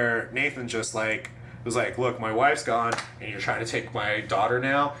 to where Nathan just was like, look, my wife's gone, and you're trying to take my daughter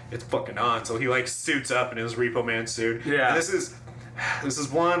now? It's fucking on. So he, suits up in his Repo Man suit. Yeah. And this is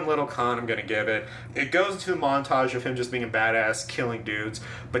one little con I'm gonna give it. It goes into a montage of him just being a badass, killing dudes,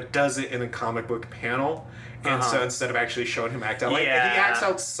 but does it in a comic book panel. And so instead of actually showing him act out, he acts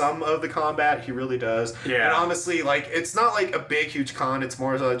out some of the combat, he really does. Yeah. And honestly, it's not a big, huge con, it's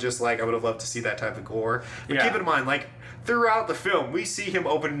more so just I would have loved to see that type of gore. But keep in mind, throughout the film, we see him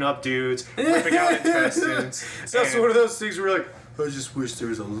opening up dudes, whipping out intestines. So that's one of those things where you're like, I just wish there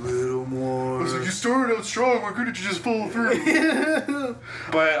was a little more. I was like, you started out strong, why couldn't you just follow through?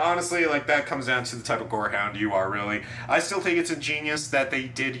 But honestly, that comes down to the type of gorehound you are, really. I still think it's ingenious that they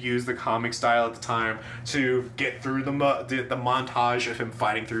did use the comic style at the time to get through the montage of him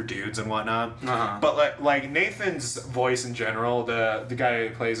fighting through dudes and whatnot. But Nathan's voice in general, the guy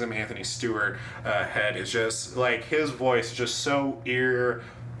who plays him, Anthony Stewart, head, is just, his voice is just so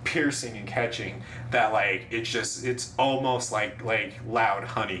piercing and catching that it's almost like loud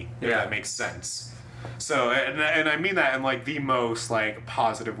honey, if that makes sense. So and I mean that in the most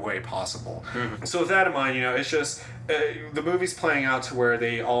positive way possible. So with that in mind, it's just the movie's playing out to where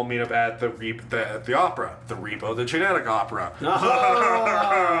they all meet up at the opera, the Repo, the genetic opera.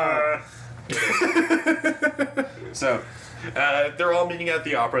 So they're all meeting at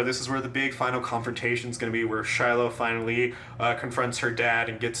the opera. This is where the big final confrontation is going to be, where Shiloh finally confronts her dad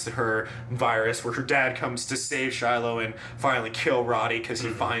and gets to her virus, where her dad comes to save Shiloh and finally kill Roddy, because he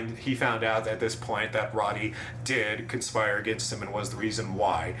found out at this point that Roddy did conspire against him and was the reason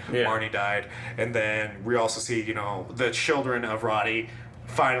why Marnie died. And then we also see, the children of Roddy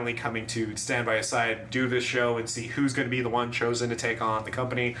finally coming to stand by his side, do this show, and see who's going to be the one chosen to take on the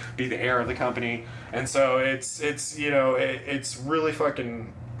company, be the heir of the company. And so it's really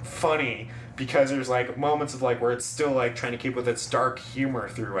fucking funny because there's like moments of like where it's still like trying to keep with its dark humor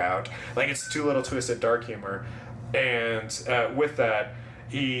throughout. Like it's too little twisted dark humor, and with that,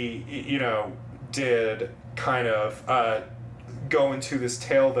 he you know did kind of go into this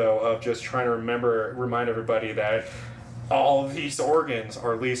tale though of just trying to remind everybody that all of these organs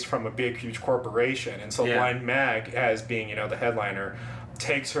are leased from a big huge corporation, and so Blind Mag, as being the headliner,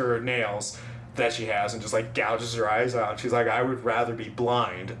 takes her nails that she has and just like gouges her eyes out. She's like, I would rather be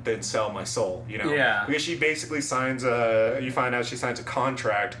blind than sell my soul, because she basically signs you find out she signs a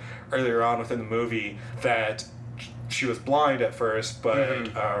contract earlier on within the movie that she was blind at first,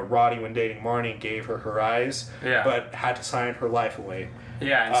 but Roddy, when dating Marnie, gave her her eyes, but had to sign her life away.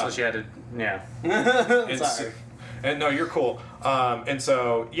 Yeah, and so she had to, Sorry. And no, you're cool. And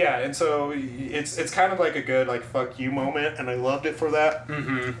so it's kind of like a good like fuck you moment, and I loved it for that.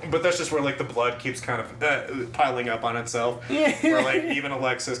 Mm-hmm. But that's just where like the blood keeps kind of piling up on itself. Where like even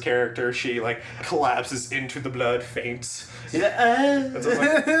Alexa's character, she like collapses into the blood, faints. And so I'm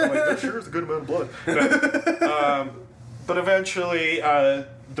like, that sure is a good amount of blood. But eventually,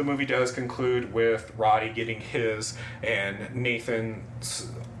 the movie does conclude with Roddy getting his and Nathan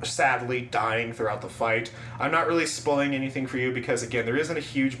sadly dying throughout the fight. I'm not really spoiling anything for you because, again, there isn't a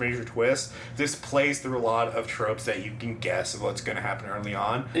huge major twist. This plays through a lot of tropes that you can guess of what's going to happen early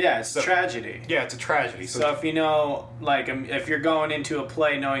on. Yeah, it's a tragedy. Yeah, it's a tragedy. So if you know, like, if you're going into a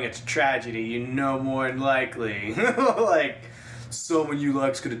play knowing it's a tragedy, you know more than likely, like, someone you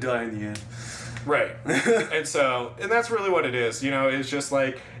like's going to die in the end. Right. and that's really what it is. It's just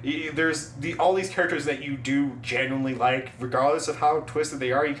like there's all these characters that you do genuinely like, regardless of how twisted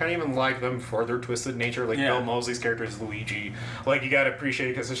they are. You can't even like them for their twisted nature. Like Bill Moseley's character is Luigi. Like, you gotta appreciate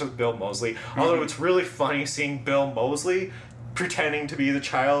it because it's just Bill Moseley. Although it's really funny seeing Bill Moseley pretending to be the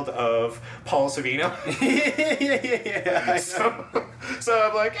child of Paul Savino. Yeah. So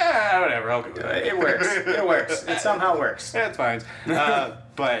I'm like, whatever. I'll go with it. It works. It works. It somehow works. Yeah, it's fine.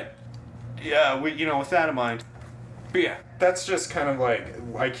 But. Yeah, with that in mind. But yeah, that's just kind of like,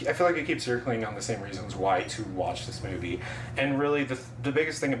 I feel like I keep circling on the same reasons why to watch this movie. And really, the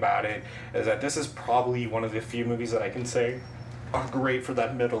biggest thing about it is that this is probably one of the few movies that I can say are great for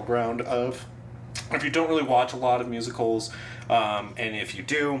that middle ground of, if you don't really watch a lot of musicals, and if you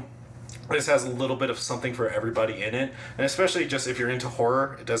do, this has a little bit of something for everybody in it, and especially just if you're into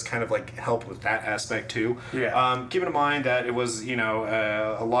horror, it does kind of like help with that aspect too. Yeah. Keeping in mind that it was,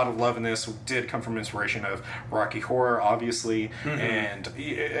 a lot of love in this did come from inspiration of Rocky Horror, obviously, and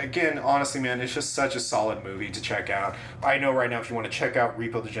again, honestly, man, it's just such a solid movie to check out. I know right now if you want to check out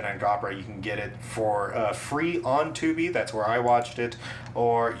Repo the Genetic Opera, you can get it for free on Tubi. That's where I watched it,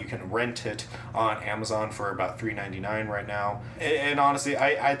 or you can rent it on Amazon for about $3.99 right now. And honestly,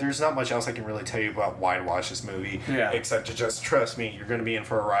 I there's not much else I can really tell you about why to watch this movie, except to just trust me, you're going to be in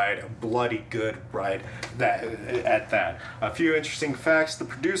for a ride, a bloody good ride at that. A few interesting facts: the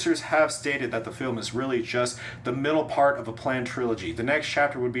producers have stated that the film is really just the middle part of a planned trilogy. The next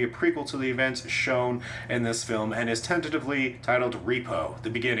chapter would be a prequel to the events shown in this film and is tentatively titled Repo,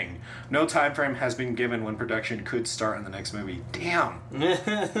 the beginning. No time frame has been given when production could start in the next movie. Damn.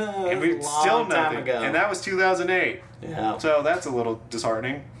 And we still nothing. And that was 2008. Yeah. So that's a little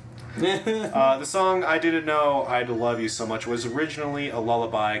disheartening. The song I Didn't Know I'd Love You So Much was originally a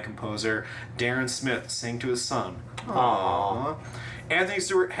lullaby composer Darren Smith sang to his son. Aww. Anthony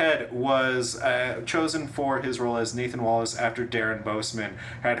Stewart Head was chosen for his role as Nathan Wallace after Darren Bousman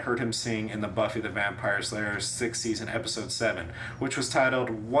had heard him sing in the Buffy the Vampire Slayer 6th season episode 7, which was titled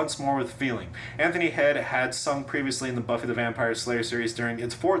Once More with Feeling. Anthony Head had sung previously in the Buffy the Vampire Slayer series during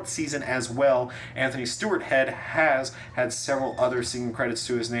its 4th season as well. Anthony Stewart Head has had several other singing credits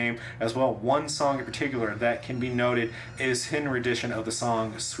to his name as well. One song in particular that can be noted is his rendition of the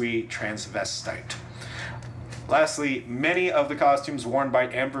song Sweet Transvestite. Lastly, many of the costumes worn by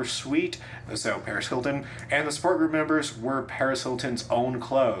Amber Sweet, so Paris Hilton, and the support group members were Paris Hilton's own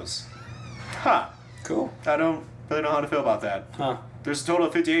clothes. Huh. Cool. I don't really know how to feel about that. Huh. There's a total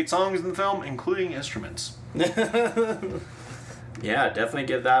of 58 songs in the film, including instruments. Yeah, definitely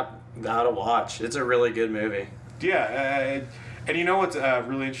give that a watch. It's a really good movie. Yeah, and you know what's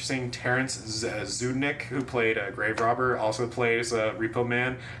really interesting? Terrence Zudnik, who played Grave Robber, also plays Repo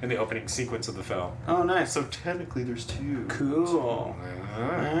Man in the opening sequence of the film. Oh, nice. So technically there's two. Cool.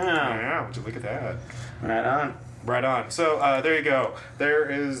 Yeah. Would you look at that? Right on. Right on. So there you go.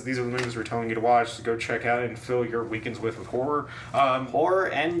 These are the movies we're telling you to watch. So go check out and fill your weekends with horror. Horror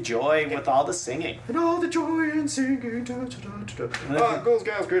and joy with all the singing. And all the joy and singing. Ghouls,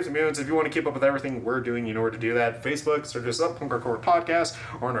 Gals, Grapes, and Moons. If you want to keep up with everything we're doing, you know where to do that. Facebook, search us up, Punk Rock Horror Podcast,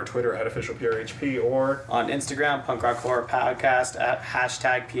 or on our Twitter at officialprhp, or on Instagram, Punk Rock Horror Podcast at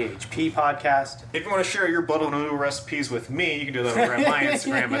 #PHP Podcast. If you want to share your blood on noodle recipes with me, you can do that over at my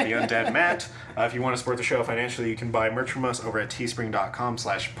Instagram at the Undead Matt. If you want to support the show financially, you can buy merch from us over at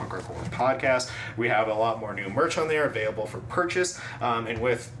teespring.com/punkrockhorrorpodcast. We have a lot more new merch on there available for purchase. And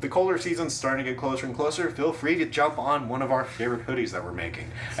with the colder seasons starting to get closer and closer, feel free to jump on one of our favorite hoodies that we're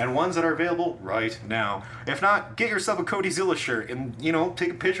making. And ones that are available right now. If not, get yourself a Cody Zilla shirt and,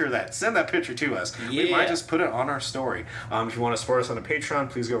 take a picture of that. Send that picture to us. Yeah. We might just put it on our story. If you want to support us on a Patreon,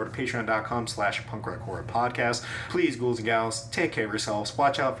 please go over to patreon.com/punkrockhorrorpodcast. Please, ghouls and gals, take care of yourselves.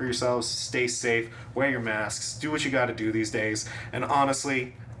 Watch out for yourselves. Stay safe. Wear your masks. Do what you got to do these days. And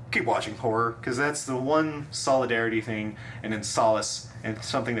honestly, keep watching horror, because that's the one solidarity thing and in solace and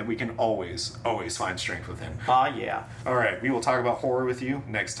something that we can always find strength within. Yeah. All right, we will talk about horror with you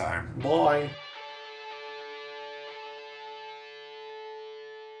next time. Bye.